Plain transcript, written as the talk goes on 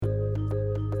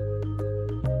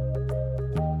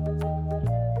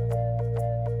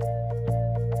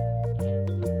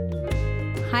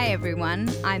Hi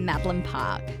everyone, I'm Madeline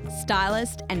Park,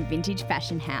 stylist and vintage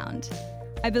fashion hound.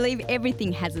 I believe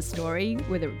everything has a story,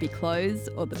 whether it be clothes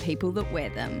or the people that wear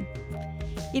them.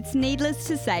 It's needless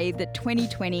to say that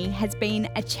 2020 has been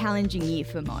a challenging year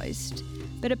for most,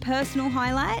 but a personal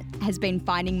highlight has been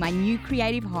finding my new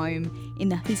creative home in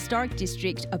the historic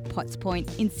district of Potts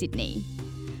Point in Sydney.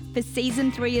 For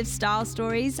season 3 of Style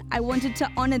Stories, I wanted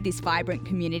to honour this vibrant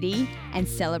community and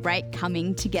celebrate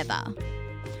coming together.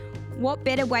 What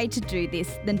better way to do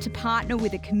this than to partner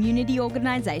with a community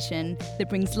organisation that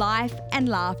brings life and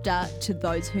laughter to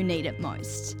those who need it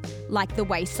most, like the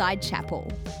Wayside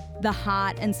Chapel, the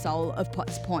heart and soul of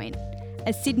Potts Point,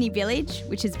 a Sydney village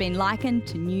which has been likened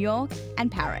to New York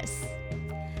and Paris.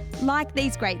 Like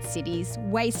these great cities,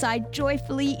 Wayside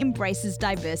joyfully embraces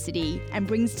diversity and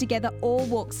brings together all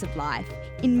walks of life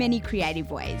in many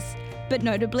creative ways, but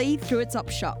notably through its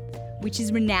op shop, which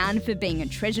is renowned for being a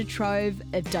treasure trove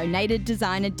of donated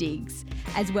designer digs,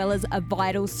 as well as a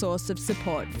vital source of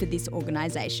support for this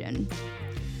organisation.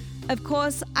 Of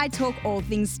course, I talk all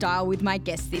things style with my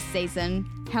guests this season.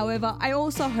 However, I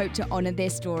also hope to honour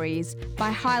their stories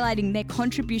by highlighting their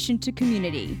contribution to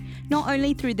community, not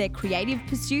only through their creative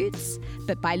pursuits,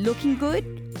 but by looking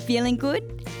good, feeling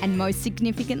good, and most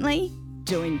significantly,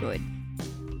 doing good.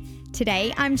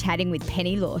 Today, I'm chatting with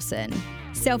Penny Lawson,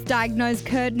 self-diagnosed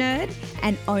curd nerd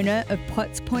and owner of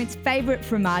Potts Point's favourite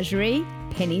fromagerie,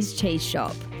 Penny's Cheese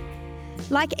Shop.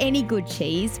 Like any good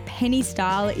cheese, Penny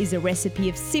Style is a recipe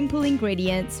of simple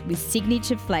ingredients with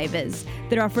signature flavours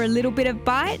that offer a little bit of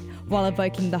bite while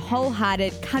evoking the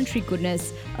wholehearted country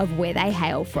goodness of where they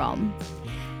hail from.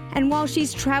 And while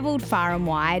she's travelled far and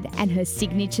wide and her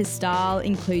signature style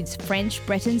includes French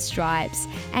Breton stripes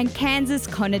and Kansas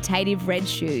connotative red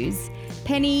shoes,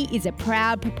 Penny is a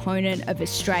proud proponent of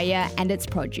Australia and its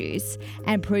produce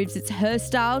and proves it's her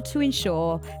style to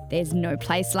ensure there's no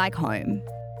place like home.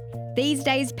 These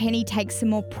days, Penny takes a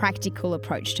more practical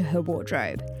approach to her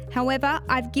wardrobe. However,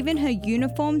 I've given her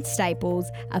uniform staples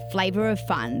a flavour of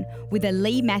fun with a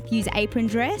Lee Matthews apron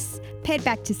dress, paired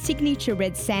back to signature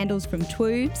red sandals from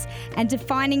Twoobs and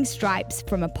defining stripes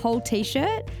from a pole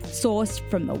t-shirt sourced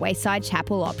from the Wayside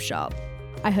Chapel op shop.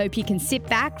 I hope you can sit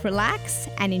back, relax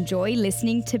and enjoy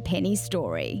listening to Penny's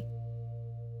story.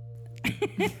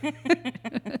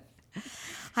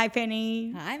 Hi,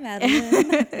 Penny. Hi,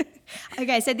 Madeline.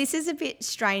 Okay, so this is a bit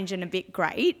strange and a bit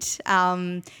great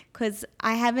because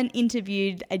I haven't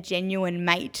interviewed a genuine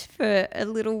mate for a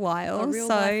little while. A real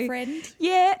life friend?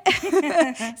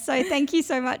 Yeah. So thank you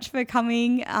so much for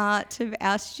coming to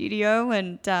our studio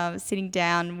and sitting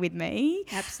down with me.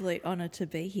 Absolute honour to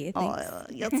be here. Thanks. Oh,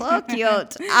 you're so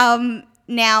cute.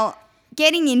 Now,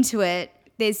 getting into it,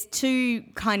 there's two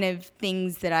kind of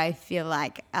things that I feel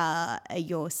like are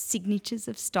your signatures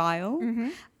of style. Mm-hmm.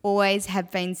 Always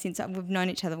have been since we've known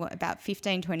each other, about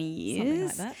 15, 20 years. Something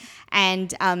like that.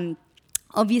 And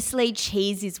obviously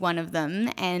cheese is one of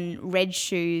them and red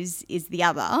shoes is the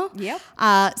other. Yep.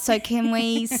 So can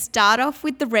we start off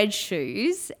with the red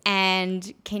shoes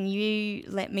and can you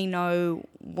let me know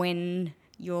when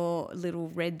your little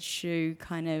red shoe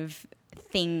kind of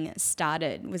thing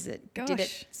started? Did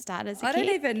it start as a kid? I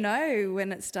don't even know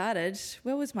when it started.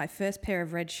 Where was my first pair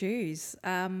of red shoes?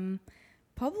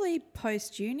 Probably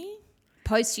post-uni.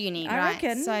 Post-uni, I right.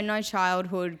 reckon. So no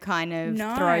childhood kind of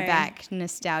No. throwback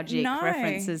nostalgic No.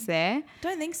 references there?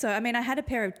 Don't think so. I mean, I had a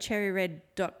pair of cherry red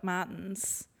Doc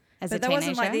Martens. As but a that teenager?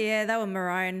 wasn't like they were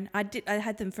maroon. I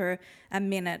had them for a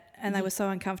minute and they were so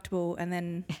uncomfortable and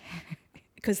then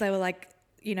because they were like,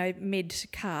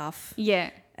 mid-calf. Yeah.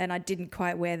 And I didn't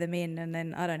quite wear them in and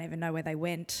then I don't even know where they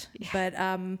went. Yeah. But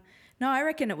no, I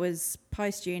reckon it was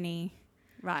post-uni.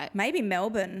 Right. Maybe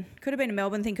Melbourne. Could have been a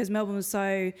Melbourne thing because Melbourne was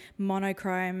so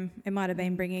monochrome. It might have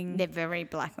been bringing... They're very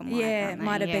black and white, yeah, aren't it they?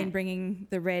 might have been bringing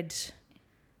the red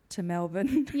to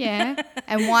Melbourne. Yeah.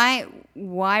 And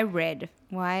why red?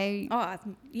 Why? Oh,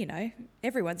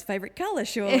 everyone's favourite colour,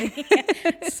 surely.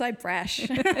 So brash.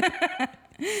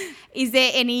 Is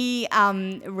there any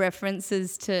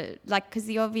references to, because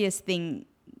the obvious thing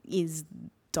is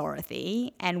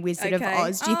Dorothy and Wizard of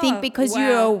Oz. Do you think because you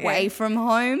were away from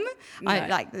home?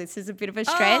 No. This is a bit of a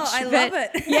stretch. Oh, I love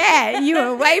it. Yeah, you were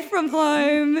away from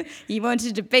home. You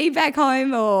wanted to be back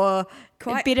home or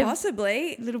Quite a bit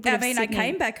possibly. A little bit of I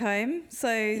came back home. So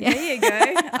there you go.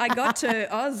 I got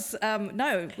to Oz.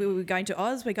 No, we were going to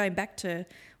Oz. We're going back to...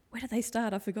 Where did they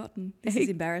start? I've forgotten. This is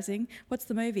embarrassing. What's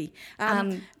the movie?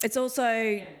 It's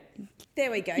also There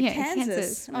we go. Yeah,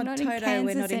 Kansas. We're Oh, not in Toto,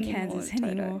 Kansas we're not in anymore, Kansas Toto.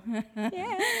 anymore.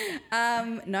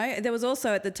 Yeah. No, there was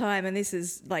also at the time, and this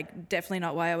is like definitely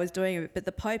not why I was doing it, but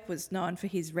the Pope was known for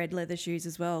his red leather shoes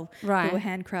as well. Right. They were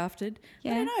handcrafted.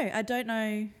 Yeah. I don't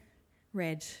know.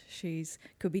 Red shoes.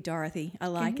 Could be Dorothy. I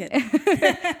like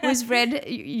it. Was red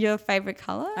your favourite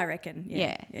colour? I reckon.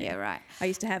 Yeah, right. I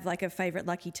used to have like a favourite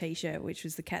Lucky T-shirt, which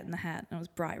was the Cat in the Hat, and it was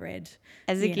bright red.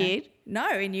 As a You know. kid? No,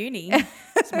 in uni.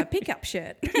 It's my pickup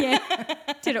shirt. Yeah.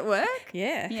 Did it work?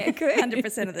 Yeah. Yeah, good.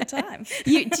 100% of the time.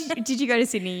 Did you go to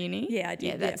Sydney Uni? Yeah, I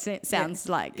did. Yeah, that sounds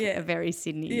like Yeah. a very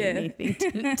Sydney Yeah. Uni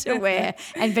thing to wear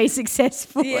and be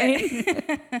successful in.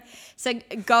 So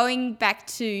going back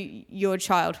to your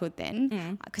childhood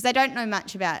then, because I don't know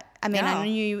much about, I mean, I know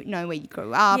you know where you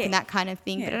grew up Yeah. and that kind of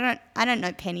thing, but I don't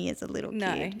know Penny as a little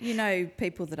No, kid. you know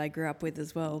people that I grew up with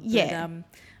as well. But, Yeah.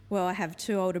 well, I have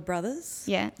 2 older brothers.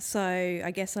 Yeah. So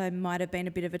I guess I might have been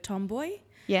a bit of a tomboy.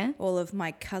 Yeah. All of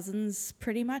my cousins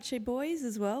pretty much are boys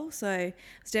as well. So I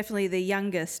was definitely the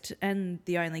youngest and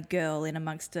the only girl in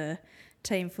amongst a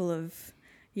team full of,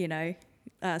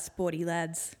 sporty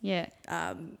lads. Yeah.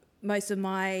 Most of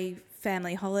my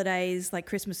family holidays, like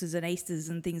Christmases and Easters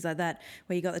and things like that,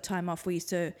 where you got the time off, we used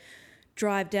to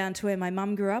drive down to where my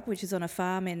mum grew up, which is on a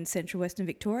farm in central Western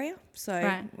Victoria. So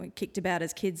Right. we kicked about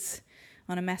as kids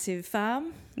on a massive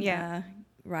farm, Yeah.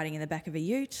 riding in the back of a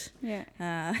ute,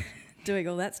 Yeah. doing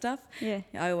all that stuff. Yeah.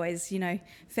 I always,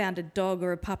 found a dog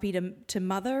or a puppy to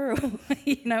mother, or,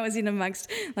 was in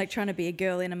amongst, like trying to be a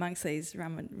girl in amongst these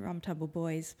rum-tubble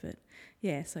boys. But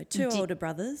yeah, so 2 older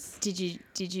brothers. Did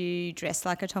you dress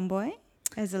like a tomboy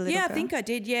as a little girl? Yeah, I think I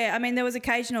did. Yeah, I mean, there was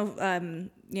occasional,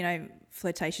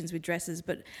 flirtations with dresses,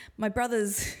 but my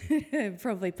brothers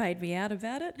probably paid me out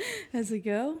about it as a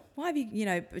girl. Why have you,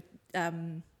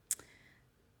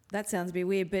 that sounds a bit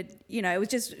weird, but, it was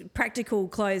just practical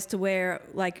clothes to wear,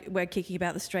 like we're kicking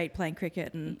about the street playing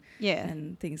cricket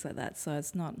and things like that. So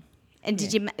it's not... And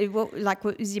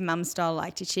what was your mum's style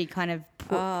like? Did she kind of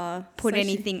put so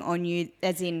anything on you,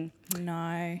 as in...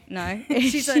 No. No?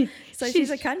 she's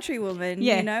a country woman,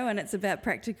 Yeah. and it's about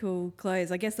practical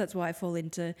clothes. I guess that's why I fall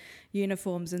into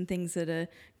uniforms and things that are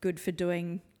good for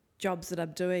doing jobs that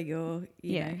I'm doing, or,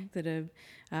 you know, that are...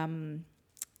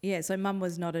 so mum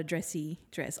was not a dressy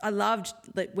dress. I loved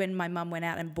that when my mum went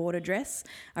out and bought a dress.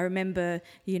 I remember,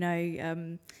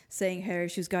 seeing her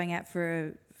if she was going out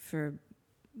for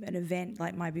an event,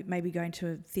 like maybe going to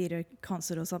a theatre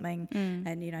concert or something,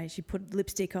 and she put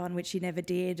lipstick on, which she never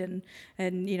did, and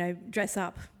dress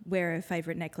up, wear her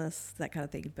favourite necklace, that kind of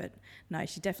thing. But no,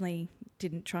 she definitely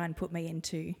didn't try and put me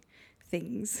into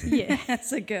things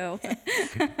as a girl.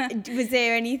 Was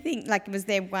there anything, was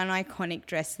there one iconic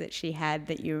dress that she had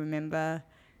that you remember?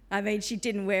 I mean, she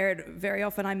didn't wear it very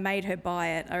often. I made her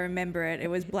buy it. I remember it. It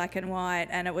was black and white,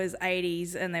 and it was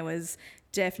 80s, and there was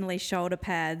definitely shoulder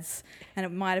pads, and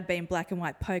it might have been black and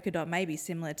white polka dot, maybe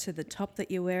similar to the top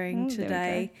that you're wearing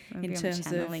today in terms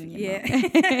of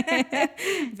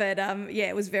but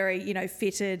it was very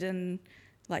fitted and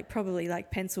probably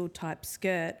pencil type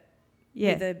skirt.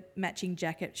 Yeah. With a matching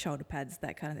jacket, shoulder pads,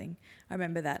 that kind of thing. I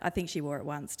remember that. I think she wore it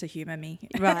once to humour me.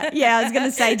 Right. Yeah, I was going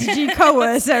to say, did you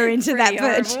coerce her into that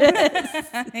purchase?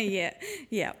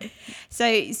 Yeah.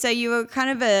 So you were kind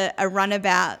of a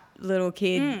runabout little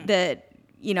kid that,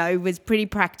 was pretty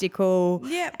practical.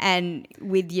 Yep. And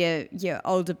with your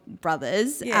older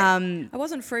brothers. Yeah. I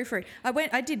wasn't frou-frou.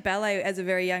 I did ballet as a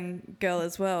very young girl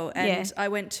as well. And I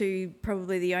went to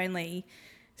probably the only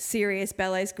serious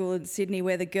ballet school in Sydney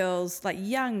where the girls,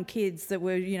 young kids that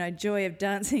were, joy of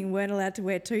dancing, weren't allowed to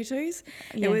wear tutus.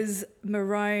 Yeah. It was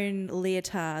maroon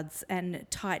leotards and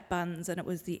tight buns, and it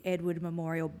was the Edward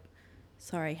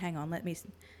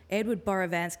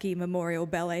Borovansky Memorial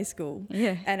Ballet School.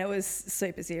 Yeah. And it was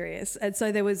super serious. And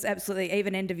so there was absolutely,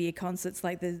 even end of year concerts,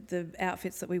 the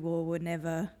outfits that we wore were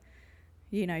never...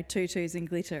 tutus and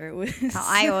glitter. It was.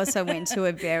 I also went to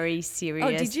a very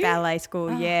serious ballet school,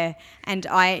 and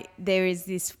there is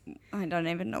this, I don't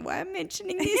even know why I'm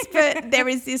mentioning this, but there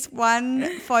is this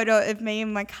one photo of me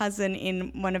and my cousin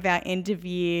in one of our end of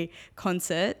year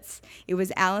concerts. It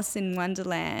was Alice in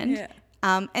Wonderland. Yeah.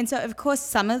 And so, of course,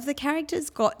 some of the characters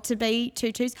got to be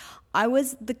tutus. I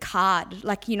was the card,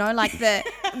 which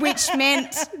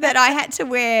meant that I had to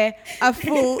wear a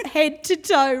full head to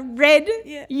toe red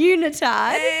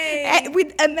unitard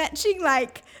with a matching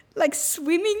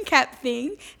swimming cap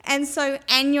thing. And so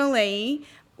annually,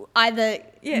 either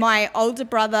my older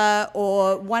brother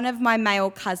or one of my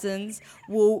male cousins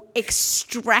will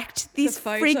extract this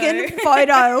friggin'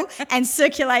 photo and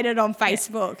circulate it on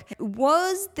Facebook.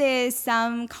 Was there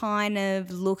some kind of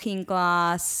looking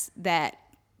glass that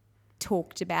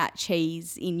talked about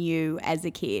cheese in you as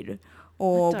a kid?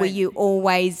 Or I were don't- you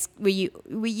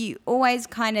always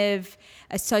kind of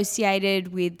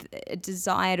associated with a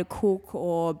desire to cook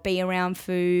or be around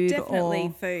food? Definitely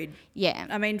or, food. Yeah.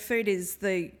 I mean, food is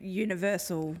the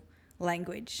universal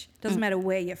language. Doesn't matter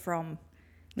where you're from.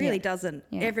 Really Yeah. doesn't.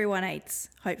 Yeah. Everyone eats,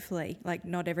 hopefully. Like,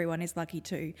 not everyone is lucky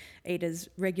to eat as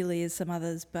regularly as some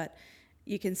others, but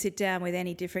you can sit down with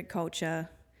any different culture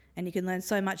and you can learn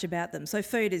so much about them. So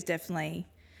food has definitely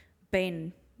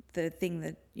been the thing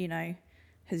that, you know,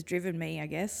 has driven me, I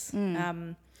guess.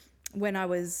 When I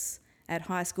was at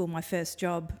high school, my first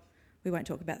job, we won't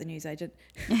talk about the newsagent.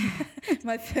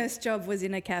 My first job was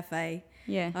in a cafe.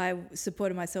 Yeah. I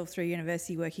supported myself through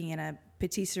university working in a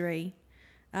patisserie.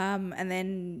 And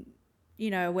then,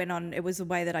 you know, went on, it was a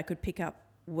way that I could pick up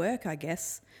work, I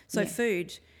guess. So Yeah.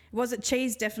 food,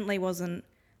 cheese definitely wasn't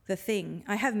the thing.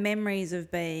 I have memories of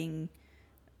being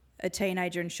a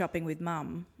teenager and shopping with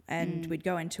mum, and we'd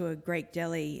go into a Greek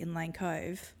deli in Lane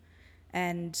Cove,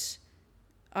 and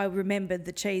I remembered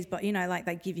the cheese, but, you know, like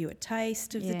they give you a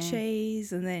taste of the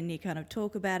cheese and then you kind of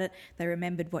talk about it. They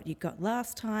remembered what you got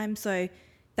last time. So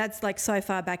that's like so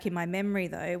far back in my memory,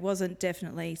 though. It wasn't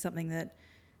definitely something that,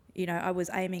 you know, I was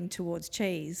aiming towards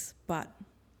cheese, but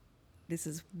this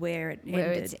is where it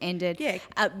ended. It's ended. Yeah.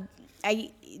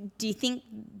 Do you think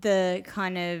the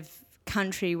kind of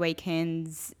country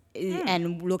weekends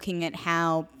and looking at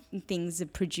how things are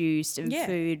produced and Yeah.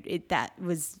 food, that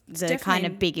was the definitely kind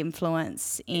of big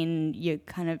influence in your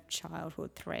kind of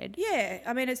childhood thread? Yeah,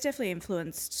 I mean, it's definitely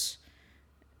influenced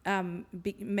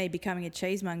me becoming a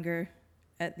cheesemonger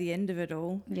at the end of it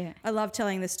all. Yeah. I love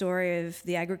telling the story of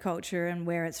the agriculture and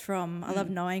where it's from. I love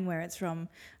knowing where it's from.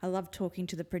 I love talking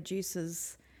to the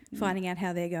producers, finding out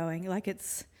how they're going. Like,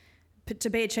 it's to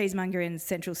be a cheesemonger in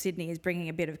central Sydney is bringing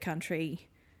a bit of country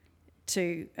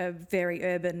to a very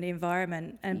urban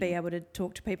environment and be able to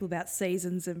talk to people about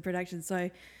seasons and production. So,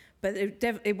 but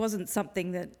it wasn't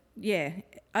something that,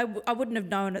 I wouldn't have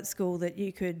known at school that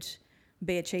you could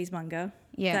be a cheesemonger.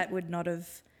 Yeah. That would not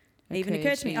have even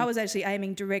occurred to me. I was actually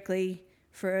aiming directly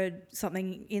for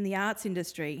something in the arts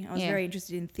industry. I was very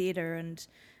interested in theatre and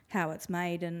how it's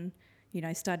made, and, you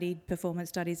know, studied performance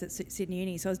studies at Sydney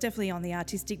Uni. So I was definitely on the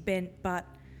artistic bent, but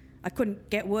I couldn't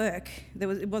get work.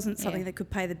 It wasn't something that could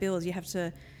pay the bills. You have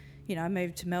to, you know, I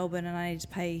moved to Melbourne and I needed to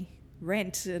pay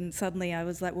rent, and suddenly I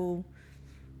was like, well,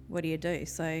 what do you do?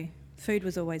 So food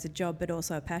was always a job, but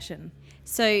also a passion.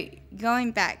 So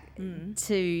going back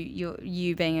to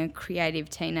you being a creative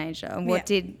teenager, what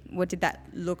did that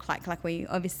look like? Like, we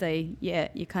obviously,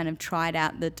 you kind of tried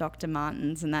out the Dr.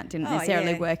 Martens and that didn't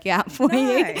necessarily work out for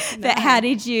you. But how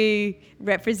did you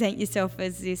represent yourself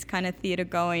as this kind of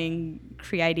theatre-going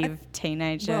creative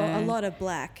teenager? Well, a lot of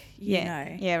black, you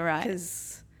know. Yeah, right.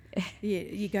 Because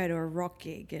you go to a rock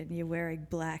gig and you're wearing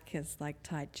black as like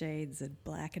tight jeans and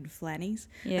black and flannies.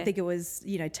 Yeah. I think it was,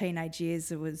 you know, teenage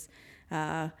years. It was,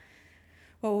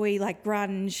 we like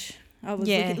grunge. I was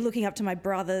looking up to my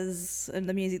brothers and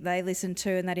the music they listened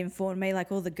to, and that informed me.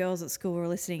 Like, all the girls at school were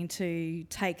listening to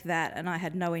Take That, and I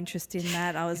had no interest in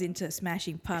that. I was into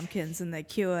Smashing Pumpkins and The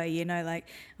Cure, you know, like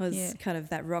I was kind of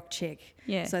that rock chick.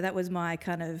 Yeah. So that was my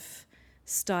kind of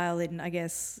style in, I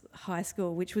guess, high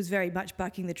school, which was very much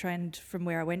bucking the trend from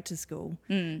where I went to school.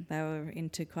 They were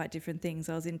into quite different things.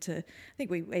 I was into, I think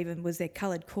we even was there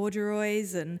coloured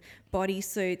corduroys and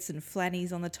bodysuits and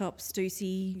flannies on the top,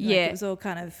 Stussy. It was all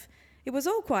kind of, it was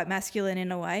all quite masculine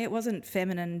in a way. It wasn't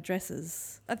feminine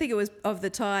dresses. I think it was of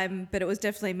the time, but it was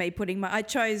definitely me putting I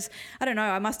don't know,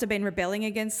 I must have been rebelling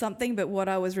against something, but what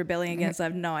I was rebelling against, I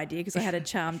have no idea, because I had a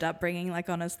charmed upbringing. Like,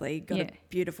 honestly, got a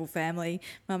beautiful family.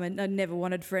 Mum, I never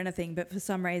wanted for anything, but for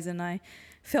some reason I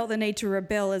felt the need to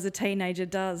rebel, as a teenager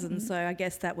does. And so I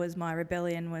guess that was my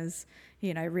rebellion, was,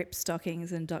 you know, ripped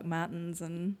stockings and Doc Martens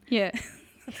and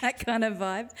that kind of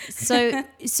vibe.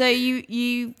 So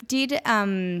you did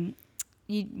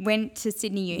you went to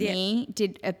Sydney Uni,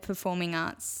 did a performing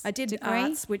arts I did degree?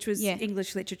 arts, which was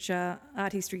English literature,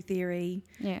 art history theory,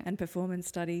 and performance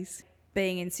studies.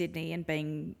 Being in Sydney and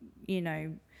being, you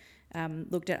know,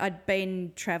 looked at, I'd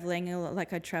been travelling a lot,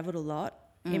 like I travelled a lot.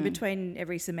 In between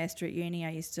every semester at uni,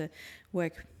 I used to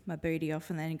work my booty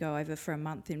off and then go over for a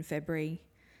month in February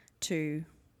to,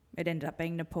 it ended up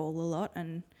being Nepal a lot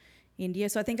and India.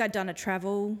 So I think I'd done a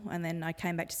travel, and then I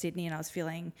came back to Sydney and I was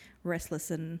feeling restless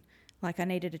and like I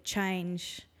needed a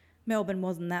change. Melbourne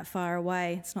wasn't that far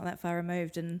away. It's not that far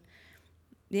removed. And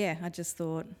I just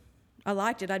thought I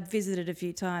liked it. I'd visited a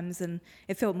few times and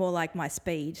it felt more like my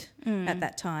speed at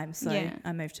that time. So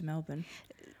I moved to Melbourne.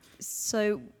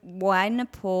 So why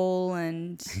Nepal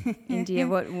and India?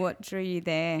 What drew you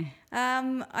there?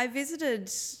 I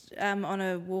visited on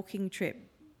a walking trip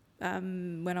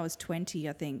when I was 20,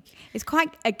 I think. It's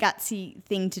quite a gutsy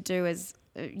thing to do as,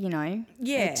 a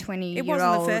 20-year-old. It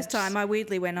wasn't the first time. I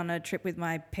weirdly went on a trip with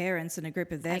my parents and a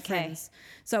group of their friends.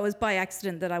 So it was by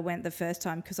accident that I went the first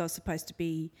time because I was supposed to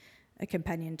be a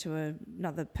companion to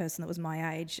another person that was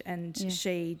my age, and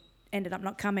she ended up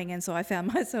not coming, and so I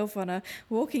found myself on a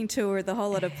walking tour with a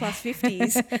whole lot of plus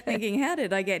 50s thinking, how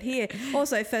did I get here?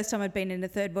 Also, first time I'd been in a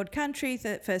third world country,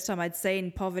 first time I'd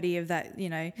seen poverty of that,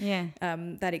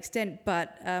 that extent.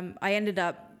 But I ended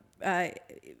up,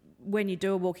 when you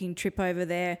do a walking trip over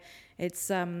there, it's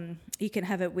you can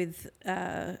have it with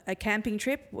a camping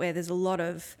trip where there's a lot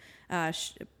of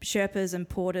Sherpas and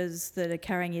porters that are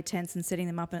carrying your tents and setting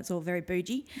them up, and it's all very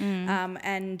bougie.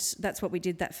 And that's what we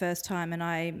did that first time, and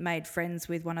I made friends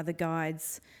with one of the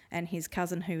guides and his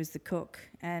cousin who was the cook,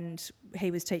 and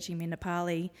he was teaching me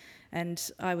Nepali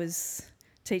and I was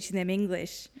teaching them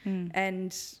English.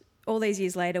 And all these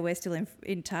years later we're still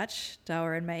in touch,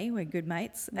 Dawa and me, we're good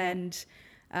mates. And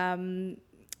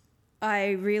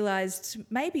I realised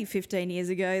maybe 15 years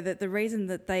ago that the reason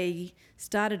that they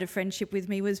started a friendship with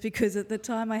me was because at the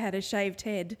time I had a shaved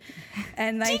head.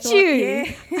 And they thought,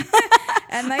 yeah.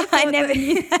 And they thought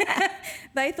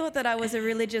they thought that I was a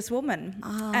religious woman.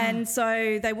 Oh. And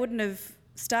so they wouldn't have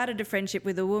started a friendship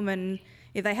with a woman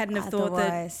if they hadn't have thought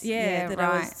that, I was.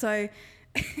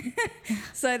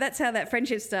 So that's how that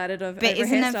friendship started. But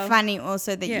isn't it funny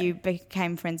also that you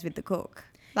became friends with the cook?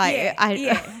 Like,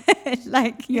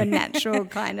 like your natural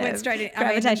kind of straight in,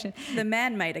 gravitation. I mean, the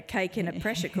man made a cake in a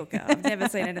pressure cooker. I've never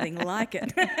seen anything like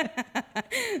it.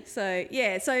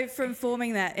 So from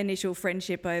forming that initial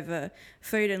friendship over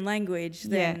food and language,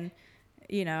 then,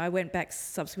 I went back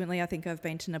subsequently. I think I've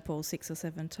been to Nepal 6 or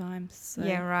 7 times. So.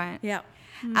 Yeah, right. Yeah.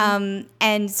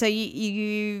 And so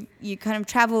you kind of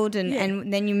travelled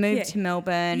and then you moved to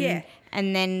Melbourne. Yeah.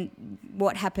 And then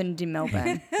what happened in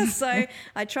Melbourne? So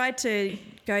I tried to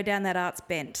go down that arts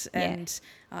bent, and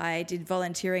I did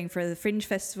volunteering for the Fringe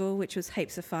Festival, which was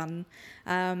heaps of fun.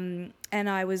 And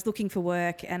I was looking for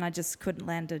work and I just couldn't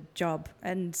land a job.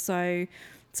 And so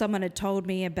someone had told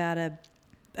me about a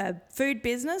food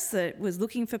business that was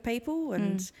looking for people.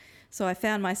 And so I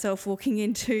found myself walking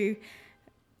into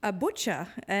a butcher,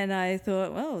 and I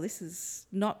thought, well, this is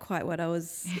not quite what I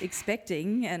was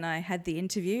expecting. And I had the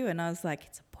interview and I was like,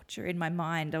 it's a butcher in my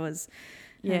mind.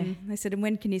 They said, and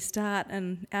when can you start?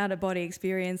 And out of body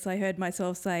experience, I heard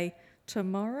myself say,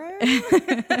 tomorrow.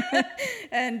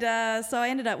 And so I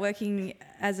ended up working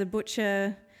as a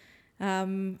butcher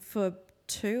for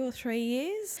 2 or 3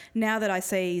 years. Now that I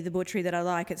see the butchery that I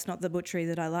like, it's not the butchery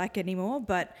that I like anymore,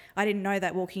 but I didn't know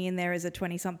that walking in there as a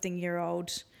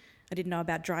 20-something-year-old. I didn't know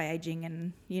about dry aging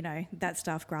and, that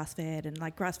stuff, grass-fed, and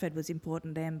like grass-fed was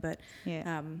important then, but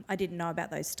I didn't know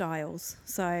about those styles.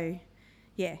 So,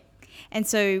 yeah. And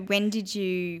so when did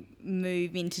you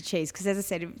move into cheese? Because as I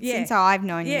said, since I've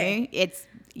known you,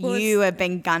 you have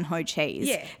been gun-ho cheese.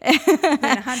 Yeah,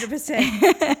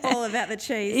 100% all about the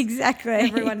cheese. Exactly.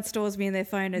 Everyone stores me in their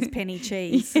phone as Penny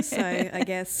Cheese, so I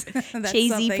guess that's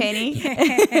Cheesy something.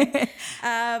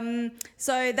 Penny.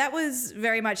 So that was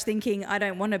very much thinking I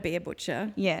don't want to be a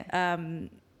butcher. Yeah.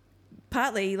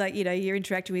 Partly, you're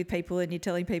interacting with people and you're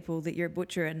telling people that you're a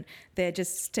butcher, and their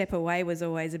just step away was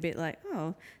always a bit like,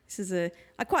 oh,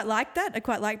 I quite like that. I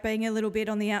quite like being a little bit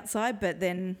on the outside, but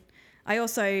then I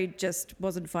also just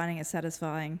wasn't finding it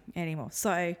satisfying anymore.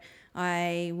 So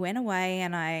I went away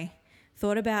and I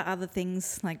thought about other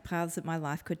things, like paths that my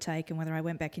life could take and whether I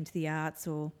went back into the arts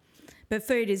but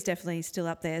food is definitely still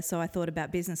up there. So I thought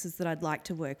about businesses that I'd like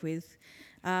to work with.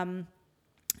 And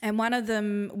one of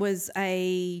them was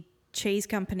a cheese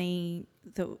company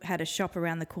that had a shop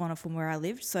around the corner from where I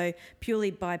lived. So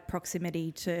purely by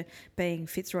proximity to being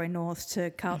Fitzroy North to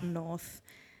Carlton North,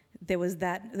 there was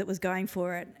that was going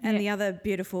for it. And the other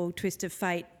beautiful twist of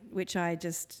fate, which I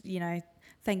just,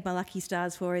 thank my lucky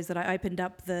stars for, is that I opened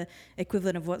up the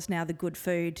equivalent of what's now the Good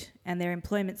Food and their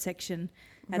employment section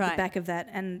at the back of that.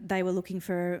 And they were looking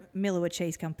for Millewa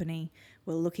Cheese Company,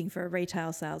 were looking for a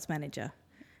retail sales manager.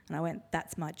 And I went,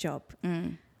 that's my job.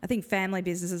 I think family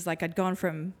businesses, I'd gone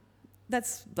from,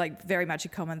 that's very much a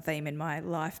common theme in my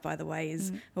life, by the way,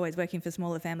 is always working for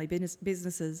smaller family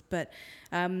businesses. But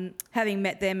having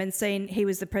met them and seen, he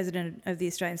was the president of the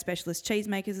Australian Specialist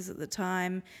Cheesemakers at the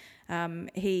time,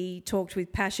 He talked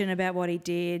with passion about what he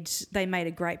did. They made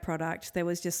a great product. There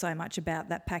was just so much about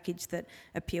that package that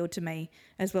appealed to me,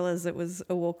 as well as it was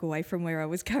a walk away from where I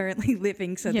was currently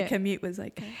living, so the commute was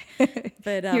okay.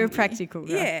 But you're practical,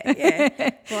 right? Yeah.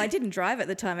 Well, I didn't drive at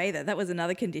the time either. That was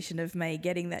another condition of me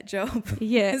getting that job.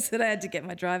 Yeah. is that I had to get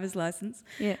my driver's license.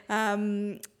 Yeah.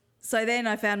 So then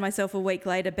I found myself a week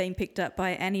later being picked up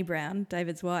by Annie Brown,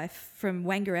 David's wife, from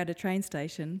Wangaratta train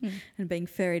station and being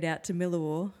ferried out to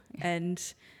Millawa. And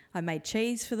I made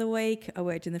cheese for the week. I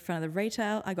worked in the front of the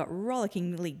retail. I got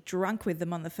rollickingly drunk with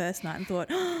them on the first night and thought,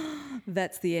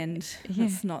 that's the end. Yeah.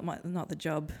 That's not the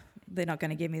job. They're not going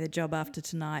to give me the job after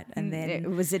tonight. And then it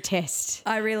was a test.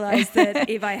 I realised that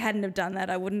if I hadn't have done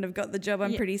that, I wouldn't have got the job.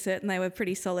 I'm pretty certain they were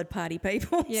pretty solid party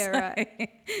people. Yeah,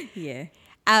 right. Yeah.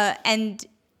 And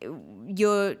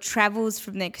your travels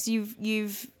from there, because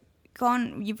you've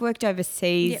worked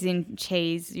overseas in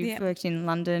cheese. You've worked in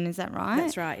London, is that right?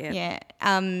 That's right. Yeah.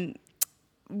 Yeah.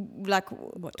 Like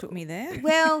what took me there?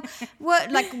 Well,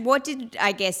 what did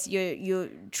I guess your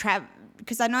travel?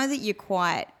 Because I know that you're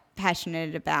quite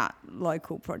passionate about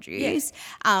local produce.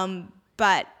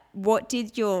 But what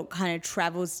did your kind of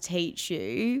travels teach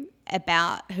you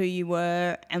about who you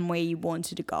were and where you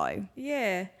wanted to go?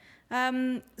 Yeah.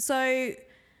 So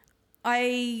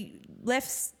I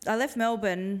left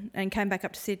Melbourne and came back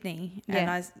up to Sydney,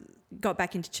 and I got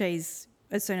back into cheese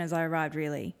as soon as I arrived,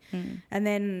 really. And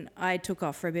then I took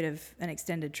off for a bit of an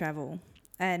extended travel,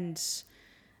 and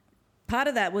part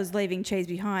of that was leaving cheese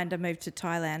behind. I moved to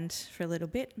Thailand for a little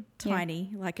bit, tiny,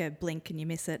 like a blink and you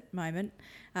miss it moment.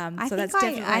 I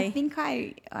think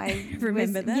I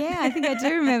remember that. Yeah, I think I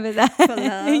do remember that. For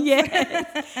love.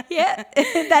 Yeah,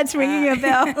 that's ringing a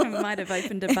bell. Might have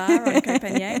opened a bar on Koh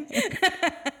Phangan.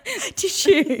 Did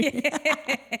you?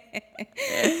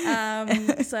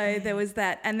 So there was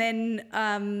that, and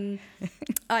then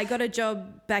I got a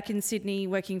job back in Sydney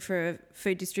working for a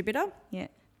food distributor. Yeah.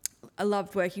 I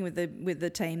loved working with the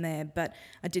team there, but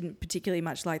I didn't particularly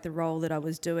much like the role that I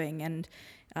was doing. And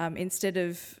instead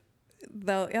of,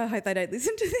 I hope they don't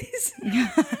listen to this,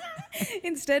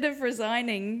 instead of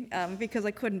resigning, because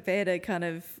I couldn't bear to kind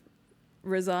of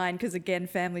resign, because again,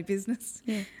 family business,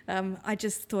 I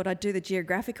just thought I'd do the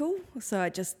geographical, so I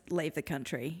just leave the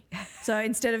country. So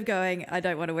instead of going, I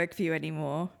don't want to work for you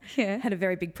anymore, had a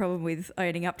very big problem with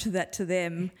owning up to that to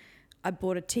them, I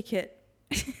bought a ticket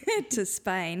to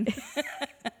Spain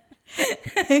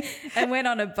and went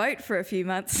on a boat for a few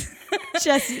months.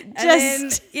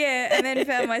 and then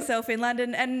found myself in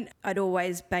London, and I'd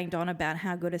always banged on about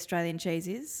how good Australian cheese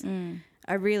is.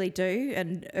 I really do,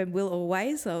 and will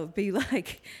always. I'll be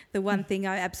like the one thing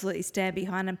I absolutely stand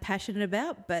behind and passionate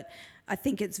about, but I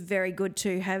think it's very good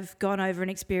to have gone over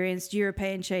and experienced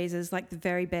European cheeses, like the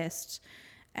very best,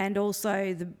 and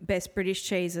also the best British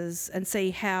cheeses, and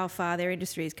see how far their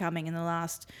industry is coming in the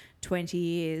last 20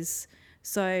 years.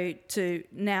 So to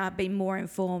now be more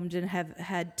informed and have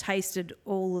had tasted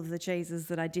all of the cheeses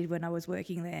that I did when I was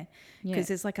working there, because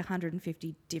there's like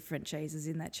 150 different cheeses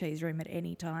in that cheese room at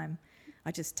any time.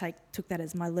 I just took that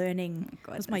as my learning.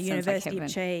 It was my university of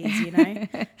cheese, you know.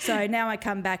 So now I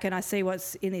come back and I see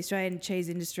what's in the Australian cheese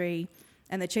industry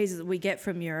and the cheeses that we get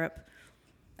from Europe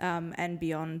and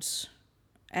beyond.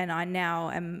 And I now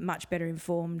am much better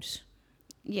informed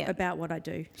about what I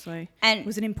do. So it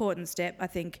was an important step, I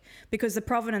think, because the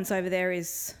provenance over there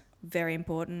is very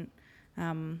important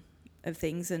of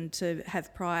things, and to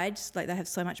have pride, like they have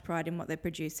so much pride in what they're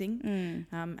producing.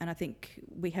 And I think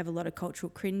we have a lot of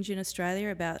cultural cringe in Australia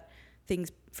about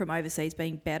things from overseas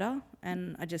being better.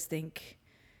 And I just think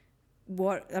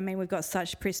we've got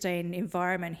such pristine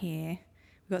environment here.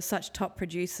 We've got such top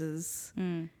producers.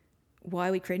 Why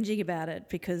are we cringing about it?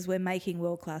 Because we're making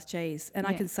world-class cheese. And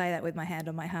I can say that with my hand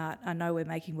on my heart. I know we're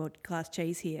making world-class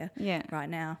cheese here right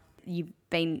now. You've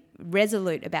been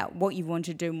resolute about what you want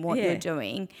to do and what you're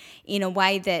doing in a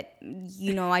way that,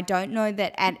 you know, I don't know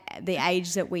that at the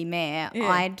age that we met,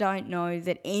 I don't know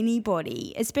that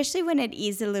anybody, especially when it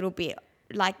is a little bit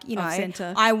like, you know,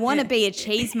 Off-centre. I want to be a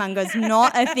cheesemonger is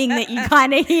not a thing that you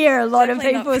kind of hear a lot of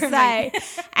people say.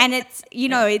 And it's, you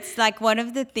know, it's like one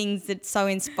of the things that's so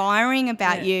inspiring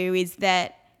about you is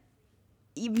that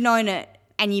you've known it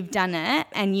and you've done it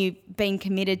and you've been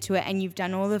committed to it and you've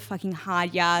done all the fucking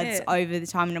hard yards over the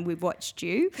time, and we've watched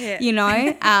you, you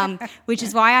know, which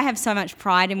is why I have so much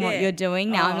pride in what you're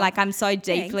doing now. I'm so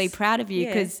deeply proud of you,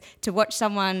 because to watch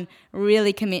someone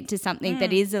really commit to something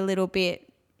that is a little bit,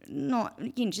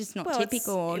 just not Well,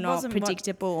 typical or not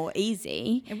predictable or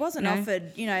easy. It wasn't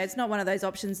offered, it's not one of those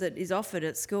options that is offered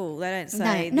at school. They don't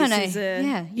say no. is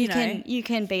a, You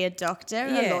can be a doctor,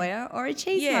 a lawyer, or a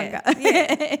cheesemonger.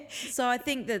 Yeah. So I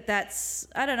think that's,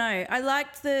 I don't know. I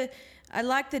like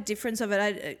the difference of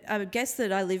it. I guess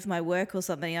that I live my work or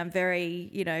something. I'm very,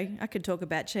 I could talk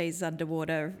about cheese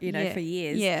underwater, for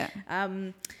years. Yeah.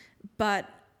 But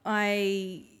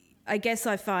I guess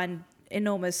I find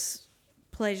enormous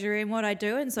pleasure in what I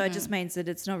do, and so it just means that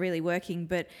it's not really working,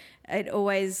 but it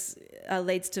always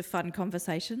leads to fun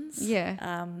conversations.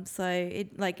 Yeah. So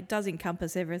it does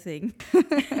encompass everything.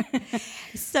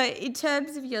 So in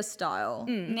terms of your style,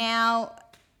 now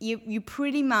you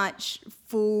pretty much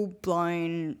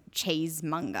full-blown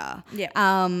cheesemonger. Yeah.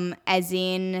 As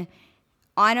in,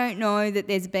 I don't know that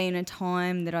there's been a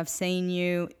time that I've seen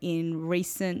you in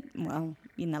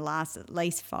the last at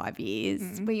least 5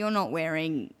 years where you're not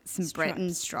wearing some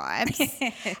Breton stripes.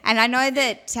 And I know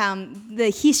that the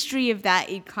history of that,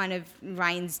 it kind of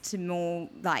reigns to more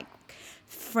like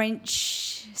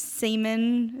French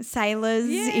sailors,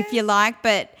 if you like,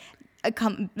 but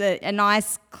a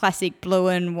nice classic blue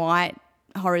and white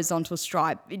horizontal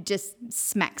stripe, it just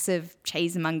smacks of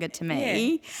cheesemonger to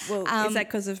me. Yeah. Well, is that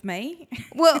because of me?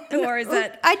 Well, or is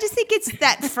that? I just think it's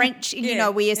that French.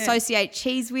 We associate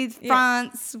cheese with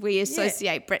France. We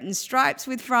associate Breton stripes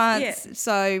with France. Yeah.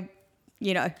 So,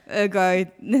 ergo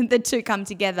the two come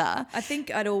together. I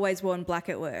think I'd always worn black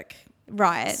at work.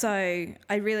 Right. So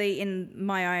I really, in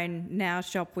my own now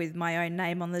shop with my own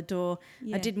name on the door,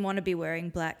 I didn't want to be wearing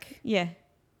black. Yeah.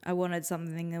 I wanted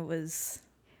something that was,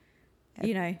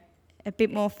 a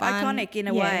bit more fun. Iconic in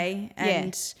a way.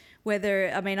 And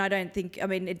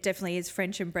it definitely is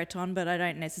French and Breton, but I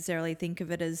don't necessarily think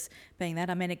of it as being that.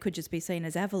 I mean, it could just be seen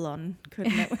as Avalon,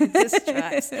 couldn't it, with the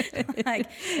stripes?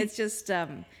 It's just,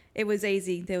 it was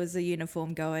easy. There was a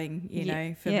uniform going,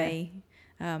 for me.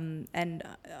 And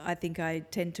I think I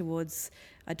tend towards,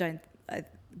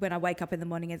 when I wake up in the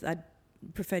morning, I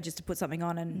prefer just to put something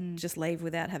on and just leave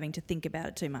without having to think about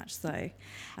it too much. So,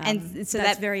 so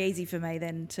that's very easy for me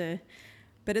then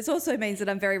but it also means that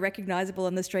I'm very recognisable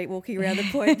on the street walking around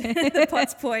the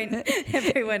Potts Point.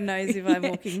 Everyone knows if I'm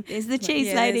walking. There's the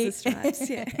cheese lady. There's the stripes,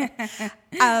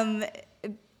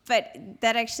 but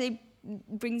that actually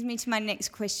brings me to my next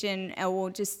question,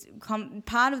 or just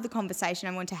part of the conversation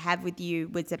I want to have with you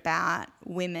was about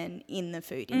women in the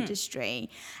food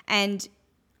industry. And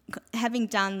having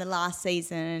done the last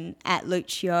season at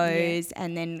Lucio's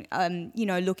and then,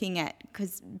 looking at,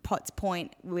 because Potts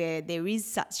Point, where there is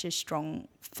such a strong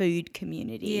food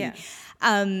community,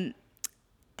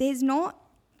 there's not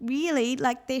really,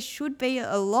 there should be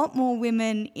a lot more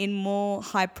women in more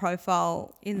high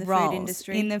profile roles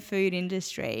in the food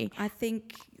industry. I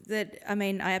think that, I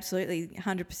absolutely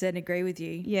 100% agree with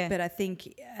you. Yeah. But I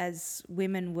think as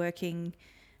women working,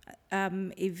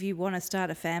 if you want to start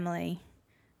a family,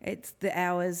 it's the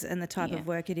hours and the type of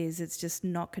work it is. It's just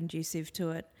not conducive to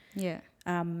it. Yeah.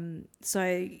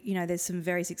 So, there's some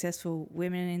very successful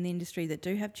women in the industry that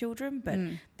do have children, but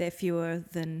they're fewer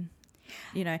than,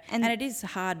 and it is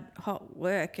hot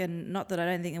work. And not that I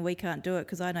don't think that we can't do it,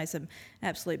 because I know some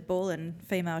absolute ballin'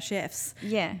 female chefs.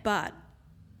 Yeah. But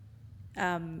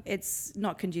it's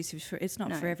not conducive for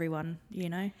everyone,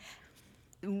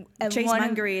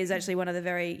 Cheesemongery is actually one of the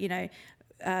very,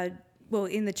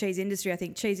 in the cheese industry, I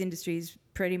think cheese industry is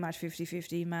pretty much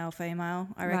 50-50 male, female,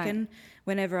 I reckon. Right.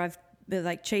 Whenever I've,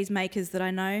 cheese makers that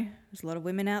I know, there's a lot of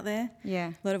women out there.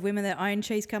 Yeah. A lot of women that own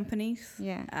cheese companies.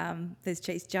 Yeah. There's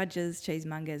cheese judges,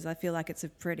 cheesemongers. I feel like it's a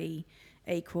pretty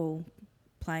equal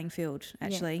playing field,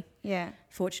 actually. Yeah.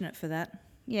 Fortunate for that.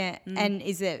 Yeah. And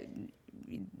is it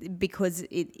because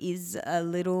it is a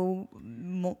little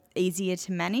more easier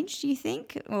to manage, do you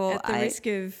think? Or at the risk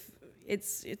of...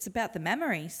 It's about the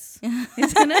memories,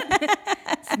 isn't it?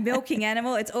 It's milking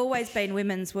animal. It's always been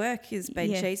women's work. Has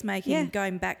been cheese making,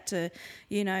 going back to,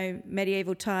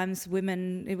 medieval times.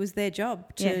 Women, it was their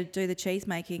job to do the cheese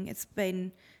making. It's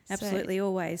been absolutely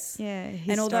always. Yeah,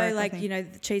 and although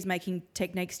the cheese making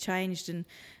techniques changed, and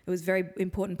it was a very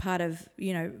important part of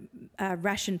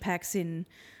ration packs in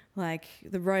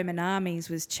the Roman armies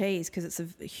was cheese, because it's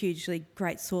a hugely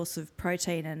great source of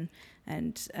protein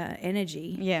and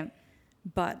energy. Yeah.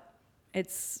 But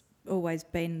it's always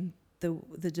been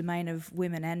the domain of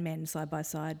women and men side by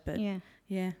side. But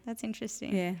yeah, that's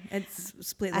interesting. Yeah, it's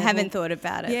split. I haven't thought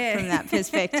about it from that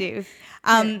perspective.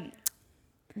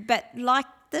 But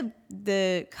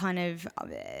the kind of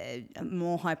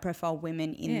more high profile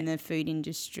women in the food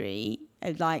industry,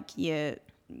 like your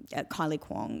Kylie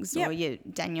Kwong's Yep. or your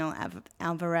Daniel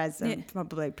Alvarez, I'm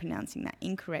probably pronouncing that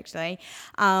incorrectly,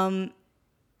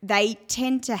 they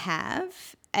tend to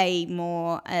have a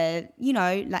more,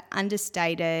 like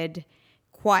understated,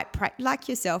 quite like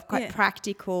yourself, quite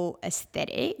practical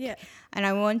aesthetic. Yeah. And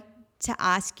I want to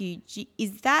ask you, do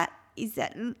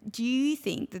you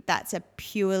think that that's a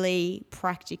purely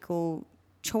practical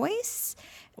choice,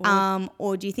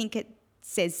 or do you think it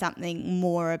says something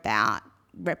more about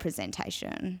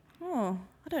representation? Oh,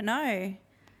 I don't know.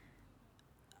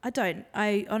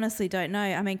 I honestly don't know.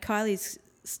 I mean, Kylie's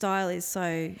style is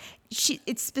so...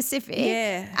 It's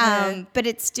specific, but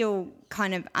it's still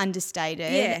kind of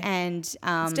understated, and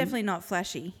it's definitely not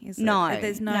flashy. Is it? no,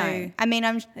 There's no. I mean,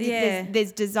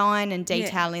 there's design and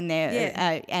detail in there,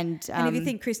 and if you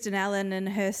think Kristen Allen and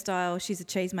her style, she's a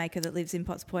cheesemaker that lives in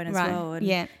Potts Point as well, and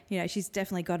she's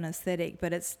definitely got an aesthetic,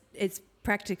 but it's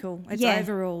practical. It's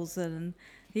overalls and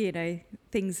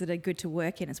things that are good to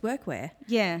work in. It's workwear.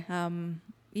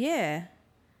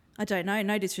 I don't know.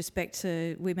 No disrespect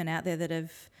to women out there that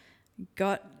have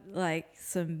got like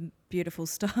some beautiful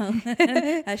style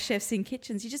as chefs in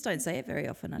kitchens. You just don't see it very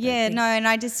often. I don't think. And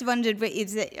I just wondered,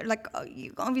 is it like,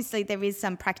 obviously there is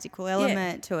some practical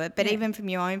element to it, but even from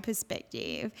your own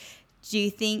perspective, do you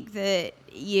think that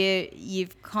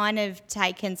you've kind of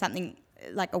taken something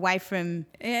like away from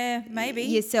maybe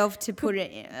yourself to put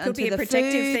it could be a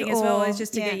protective thing as well, is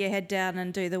just to get your head down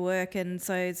and do the work, and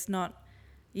so it's not,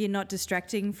 you're not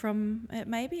distracting from it.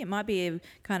 Maybe it might be a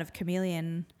kind of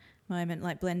chameleon moment,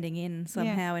 like blending in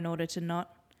somehow in order to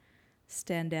not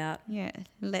stand out.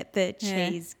 Let the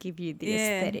cheese give you the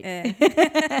aesthetic.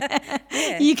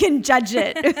 Yeah. You can judge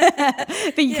it,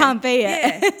 but you can't be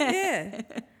it.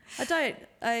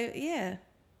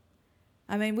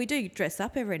 I mean, we do dress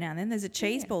up every now and then. There's a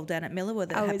cheese ball down at Millerwood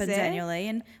that happens annually,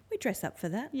 and we dress up for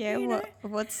that.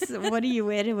 What do you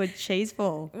wear to a cheese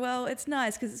ball? Well, it's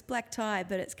nice because it's black tie,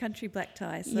 but it's country black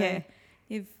tie. So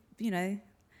if the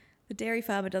dairy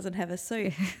farmer doesn't have a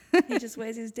suit, he just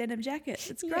wears his denim jacket.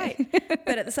 It's great.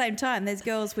 But at the same time, there's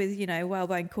girls with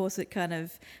whalebone corset, kind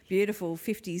of beautiful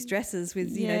 50s dresses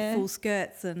with full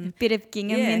skirts and bit of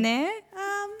gingham in there.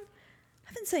 I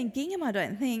haven't seen gingham, I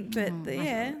don't think, but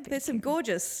there's some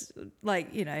gorgeous,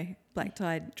 black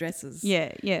tied dresses.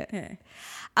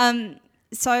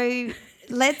 So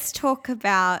let's talk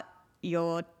about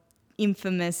your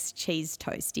infamous cheese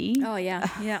toastie. Oh yeah.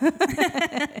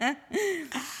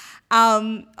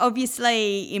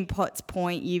 Obviously in Potts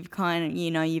Point, you've kind of,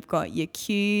 you've got your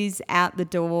queues out the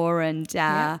door, and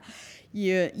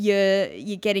you're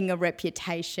getting a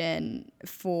reputation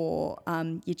for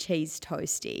your cheese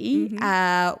toastie.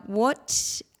 I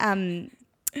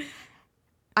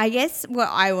guess what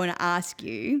I want to ask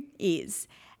you is,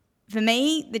 for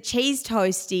me, the cheese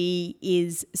toastie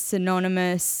is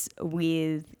synonymous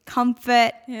with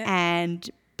comfort and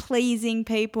pleasing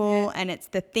people, and it's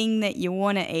the thing that you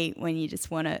want to eat when you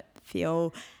just want to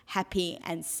feel happy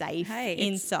and safe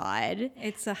inside.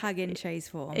 It's a hug in cheese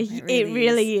form. It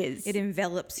really is. It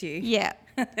envelops you. Yeah.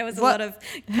 There was a lot of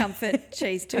comfort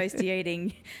cheese toastie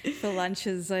eating for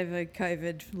lunches over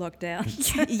COVID lockdown.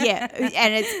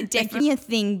 And it's definitely a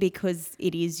thing because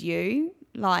it is you.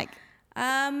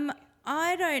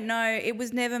 I don't know. It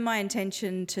was never my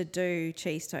intention to do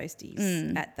cheese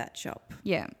toasties at that shop.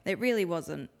 Yeah. It really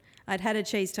wasn't. I'd had a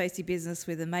cheese toastie business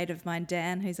with a mate of mine,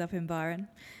 Dan, who's up in Byron,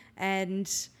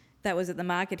 and that was at the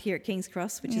market here at King's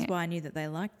Cross, which is why I knew that they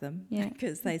liked them,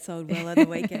 because they sold well on the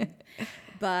weekend.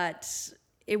 But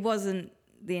it wasn't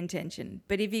the intention.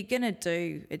 But if you're going to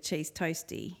do a cheese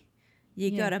toastie,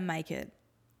 you got to make it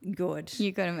good.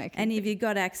 You got to make it. And if you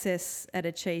got access at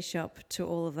a cheese shop to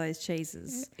all of those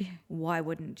cheeses, why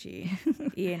wouldn't you,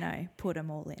 put them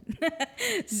all in?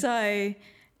 So,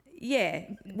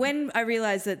 when I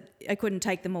realised that I couldn't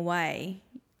take them away,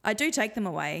 I do take them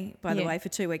away, by the way, for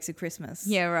 2 weeks of Christmas.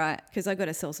 Yeah, right. Because I got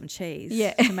to sell some cheese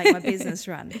to make my business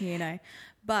run,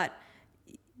 But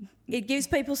it gives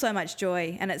people so much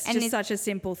joy, and it's just such a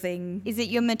simple thing. Is it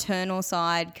your maternal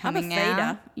side coming out? I'm a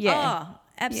feeder. Yeah. Oh,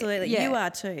 absolutely. Yeah. You are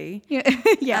too.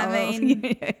 I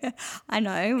mean, I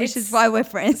know, which is why we're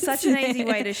friends. Such an easy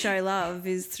way to show love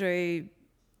is through,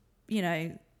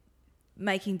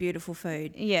 making beautiful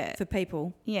food for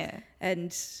people. Yeah.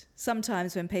 And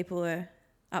sometimes when people are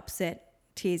upset,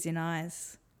 tears in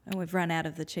eyes, and we've run out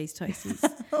of the cheese toasties.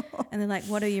 And they're like,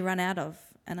 what do you run out of?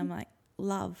 And I'm like,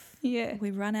 love. Yeah.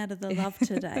 We run out of the love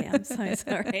today. I'm so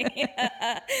sorry.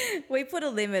 We put a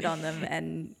limit on them,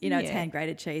 and, it's hand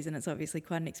grated cheese, and it's obviously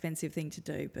quite an expensive thing to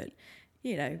do, but,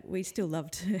 we still love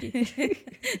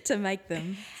to make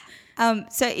them.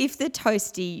 So if the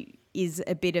toastie is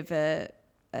a bit of a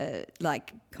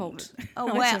like Cult.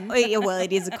 Oh well,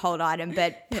 it is a cult item,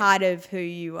 but part of who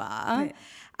you are. Yeah.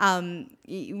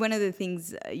 One of the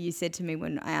things you said to me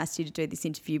when I asked you to do this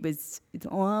interview was,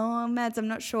 "Oh, Mads, I'm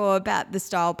not sure about the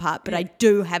style part, but I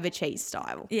do have a cheese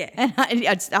style." Yeah.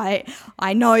 And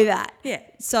I know that. Yeah.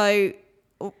 So,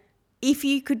 if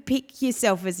you could pick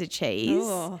yourself as a cheese,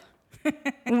 Oh.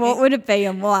 what would it be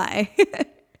and why?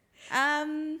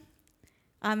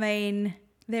 I mean,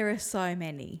 there are so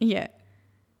many. Yeah.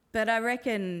 But I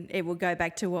reckon it will go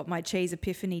back to what my cheese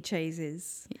epiphany cheese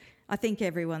is. I think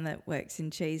everyone that works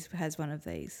in cheese has one of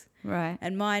these. Right.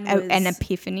 And mine was... An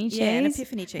epiphany cheese? Yeah, an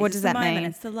epiphany cheese. What does that mean?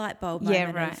 It's the light bulb Yeah,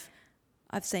 moment right. of,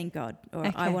 I've seen God, or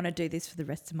Okay. I want to do this for the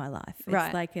rest of my life. It's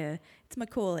Right. like it's my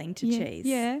calling to cheese.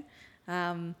 Yeah.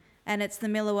 And it's the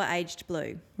Millewa Aged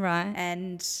Blue. Right.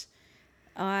 And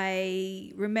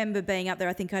I remember being up there.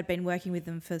 I think I'd been working with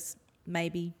them for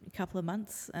maybe a couple of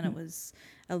months, and it was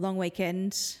a long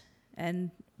weekend,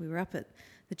 and we were up at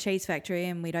the cheese factory,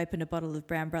 and we'd opened a bottle of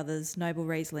Brown Brothers Noble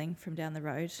Riesling from down the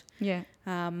road, Yeah.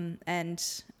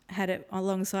 and had it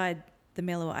alongside the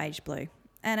Millewa Aged Blue.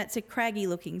 And it's a craggy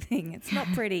looking thing. It's not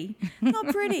pretty, not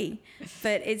pretty,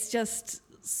 but it's just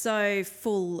so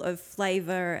full of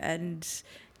flavour and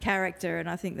character, and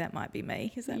I think that might be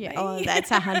me. Is that me? Oh, that's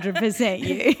 100%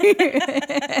 you.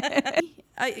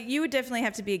 You would definitely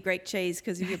have to be a Greek cheese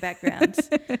because of your background.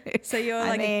 So you're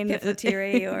like a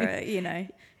cafetiere or a,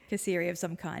 casserie of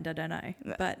some kind. I don't know,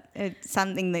 but it's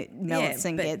something that melts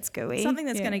and but gets gooey. something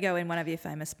that's going to go in one of your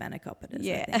famous spanakopiters.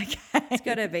 Yeah, I think. okay. It's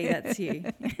got to be that's you.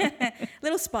 A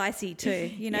little spicy too.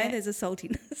 There's a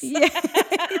saltiness. Yeah.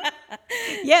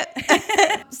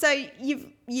 Yep. So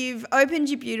you've opened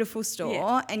your beautiful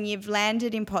store and you've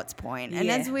landed in Potts Point. And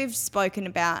as we've spoken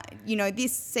about,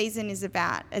 this season is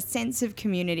about a sense of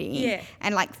community. Yeah.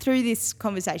 And like through this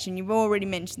conversation, you've already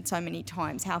mentioned so many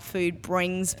times how food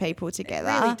brings people together.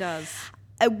 It really does.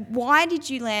 Why did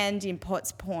you land in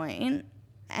Potts Point?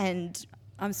 And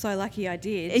I'm so lucky I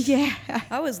did. yeah,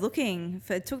 I was looking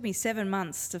it took me 7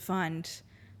 months to find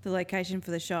the location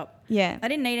for the shop. Yeah. I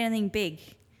didn't need anything big.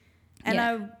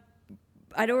 And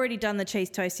I'd already done the cheese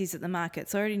toasties at the market,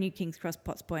 so I already knew King's Cross,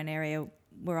 Potts Point area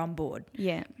were on board.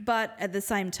 Yeah. But at the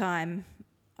same time,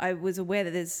 I was aware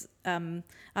that there's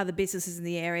other businesses in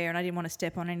the area, and I didn't want to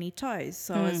step on any toes.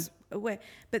 So I was aware.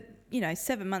 But,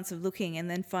 7 months of looking, and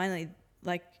then finally,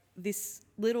 like, this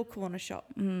little corner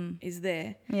shop is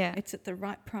there. Yeah. It's at the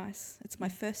right price. It's my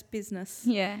first business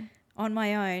Yeah. on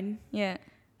my own. Yeah.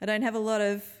 I don't have a lot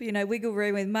of, wiggle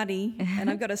room with money,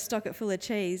 and I've got to stock it full of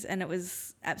cheese, and it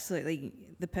was absolutely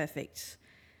the perfect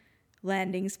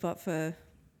landing spot for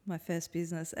my first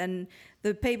business. And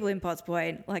the people in Potts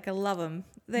Point, like, I love them.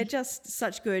 They're just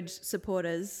such good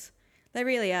supporters. They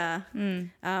really are.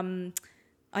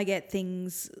 I get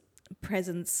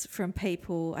presents from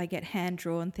people. I get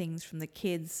hand-drawn things from the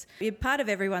kids. You're part of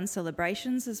everyone's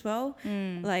celebrations as well,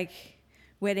 like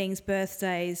weddings,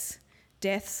 birthdays,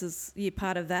 deaths, you're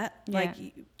part of that. Yeah. Like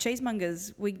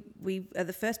cheesemongers, we are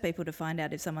the first people to find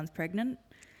out if someone's pregnant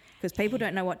because people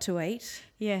don't know what to eat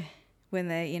Yeah. when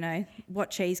they're, what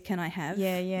cheese can I have?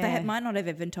 Yeah, yeah. They might not have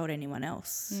even told anyone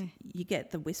else. Yeah. You get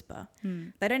the whisper.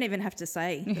 They don't even have to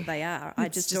say that they are. I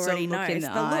It's just just a already look know. in It's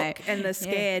the the eye. look and the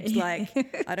scared,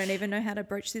 like, I don't even know how to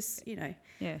broach this,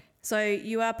 Yeah. So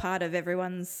you are part of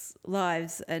everyone's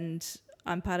lives, and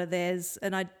I'm part of theirs.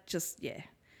 And I just,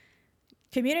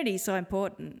 community is so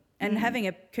important. And having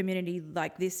a community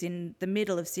like this in the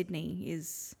middle of Sydney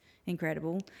is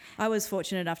incredible. I was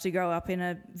fortunate enough to grow up in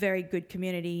a very good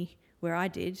community where I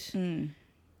did. And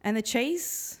the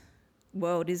cheese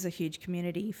world is a huge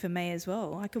community for me as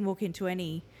well. I can walk into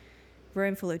any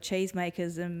room full of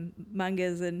cheesemakers and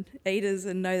mongers and eaters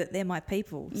and know that they're my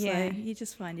people. Yeah. So you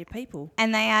just find your people.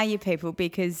 And they are your people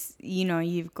because,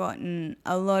 you've gotten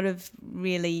a lot of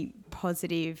really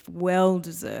positive,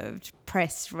 well-deserved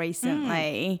press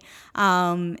recently.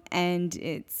 And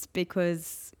it's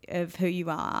because of who you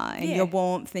are and your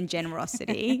warmth and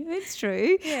generosity. It's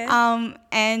true. Yeah.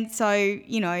 And so,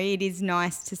 it is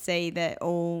nice to see that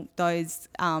all those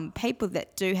people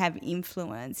that do have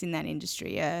influence in that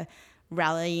industry are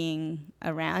rallying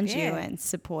around you and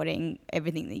supporting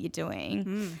everything that you're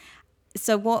doing.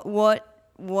 So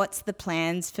what's the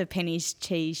plans for Penny's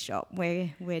Cheese Shop?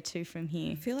 Where to from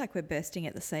here? I feel like we're bursting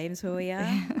at the seams where we are.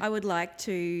 I would like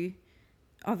to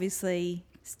obviously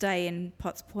stay in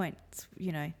Potts Point.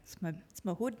 It's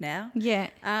my hood now. Yeah.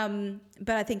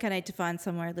 But I think I need to find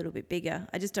somewhere a little bit bigger.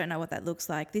 I just don't know what that looks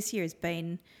like. This year has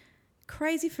been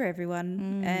crazy for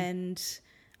everyone, and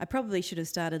I probably should have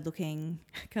started looking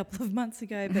a couple of months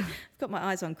ago, but I've got my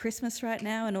eyes on Christmas right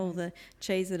now and all the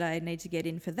cheese that I need to get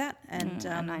in for that. And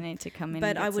I need to come in. But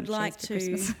and get I would some like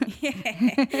cheese to.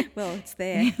 Yeah, well, it's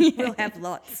there. We'll have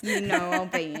lots. You know, I'll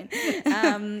be in.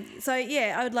 So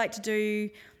yeah, I would like to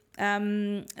do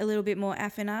a little bit more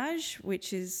affinage,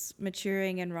 which is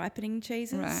maturing and ripening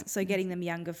cheeses. Right. So getting them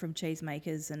younger from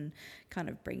cheesemakers and kind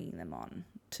of bringing them on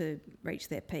to reach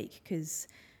their peak, because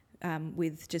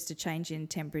with just a change in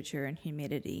temperature and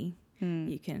humidity,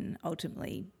 you can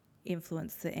ultimately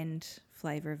influence the end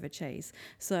flavour of a cheese.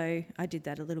 So I did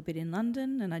that a little bit in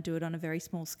London, and I do it on a very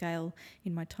small scale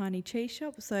in my tiny cheese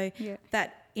shop. So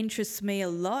that interests me a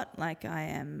lot. Like, I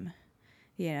am,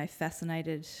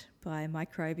 fascinated by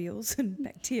microbials and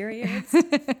bacteria.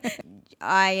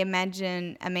 I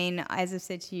imagine, as I've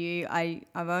said to you,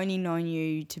 I've only known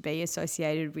you to be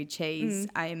associated with cheese.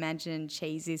 I imagine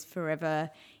cheese is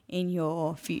forever in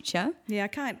your future. Yeah,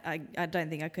 I don't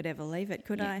think I could ever leave it,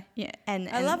 could I? Yeah. And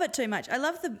I love it too much. I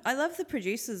love the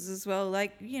producers as well.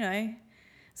 Like, I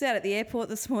was out at the airport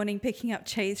this morning picking up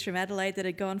cheese from Adelaide that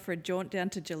had gone for a jaunt down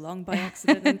to Geelong by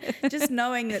accident, and just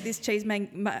knowing that this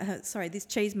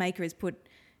cheesemaker has put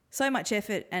so much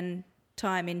effort and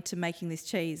time into making this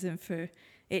cheese, and for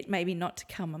it maybe not to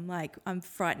come, I'm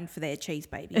frightened for their cheese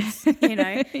babies. Got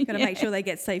to make sure they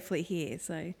get safely here.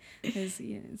 So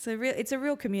it's a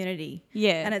real community.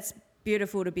 Yeah, and it's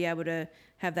beautiful to be able to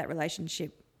have that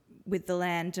relationship with the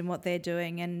land and what they're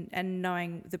doing, and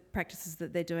knowing the practices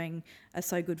that they're doing are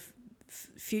so good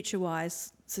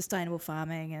future-wise, sustainable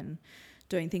farming and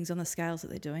doing things on the scales that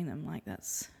they're doing them. Like, that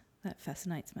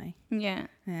fascinates me. Yeah.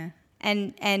 Yeah.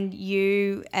 And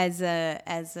you as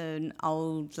an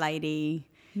old lady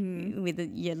with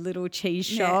your little cheese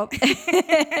shop,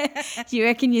 do you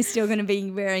reckon you're still going to be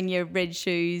wearing your red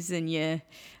shoes and your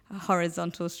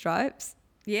horizontal stripes?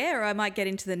 Yeah, or I might get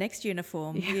into the next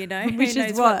uniform, Which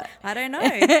is what? I don't know.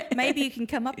 Maybe you can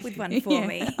come up with one for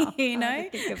me, I'll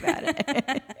think about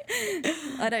it.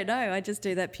 I don't know. I just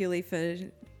do that purely for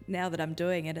now that I'm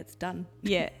doing it, it's done.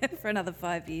 Yeah. For another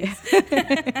 5 years.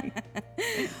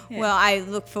 Well, I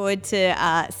look forward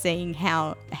to seeing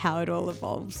how it all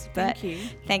evolves. But thank you.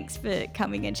 Thanks for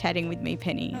coming and chatting with me,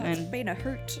 Penny. Oh, it's been a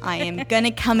hoot. I am going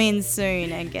to come in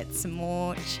soon and get some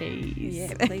more cheese.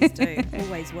 Yeah, please do.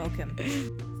 Always welcome.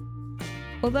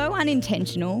 Although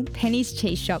unintentional, Penny's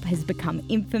Cheese Shop has become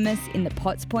infamous in the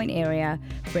Potts Point area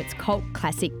for its cult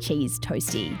classic cheese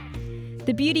toastie.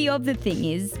 The beauty of the thing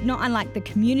is, not unlike the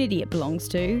community it belongs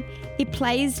to, it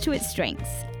plays to its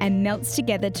strengths and melts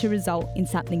together to result in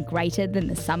something greater than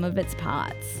the sum of its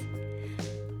parts.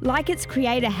 Like its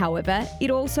creator, however, it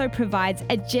also provides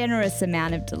a generous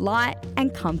amount of delight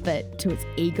and comfort to its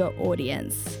eager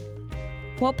audience.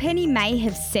 While Penny may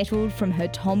have settled from her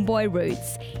tomboy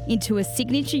roots into a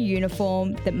signature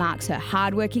uniform that marks her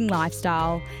hardworking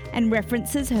lifestyle and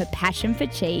references her passion for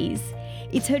cheese,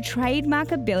 it's her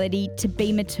trademark ability to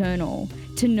be maternal,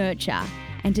 to nurture,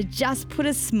 and to just put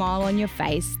a smile on your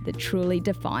face that truly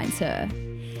defines her.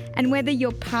 And whether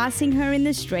you're passing her in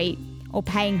the street or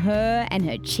paying her and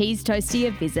her cheese toastie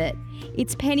a visit,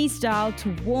 it's Penny's style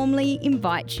to warmly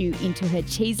invite you into her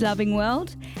cheese-loving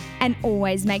world and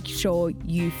always make sure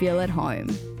you feel at home.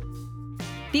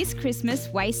 This Christmas,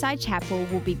 Wayside Chapel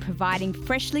will be providing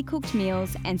freshly cooked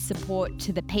meals and support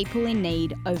to the people in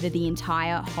need over the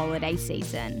entire holiday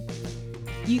season.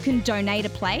 You can donate a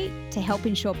plate to help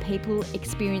ensure people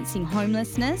experiencing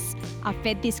homelessness are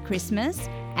fed this Christmas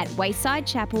at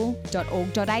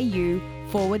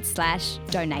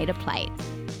waysidechapel.org.au/donate a plate.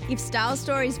 If Style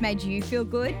Stories made you feel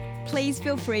good, please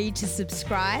feel free to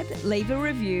subscribe, leave a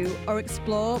review, or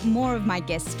explore more of my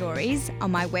guest stories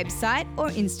on my website or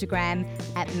Instagram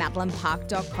at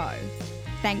madelinepark.co.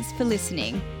 Thanks for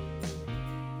listening.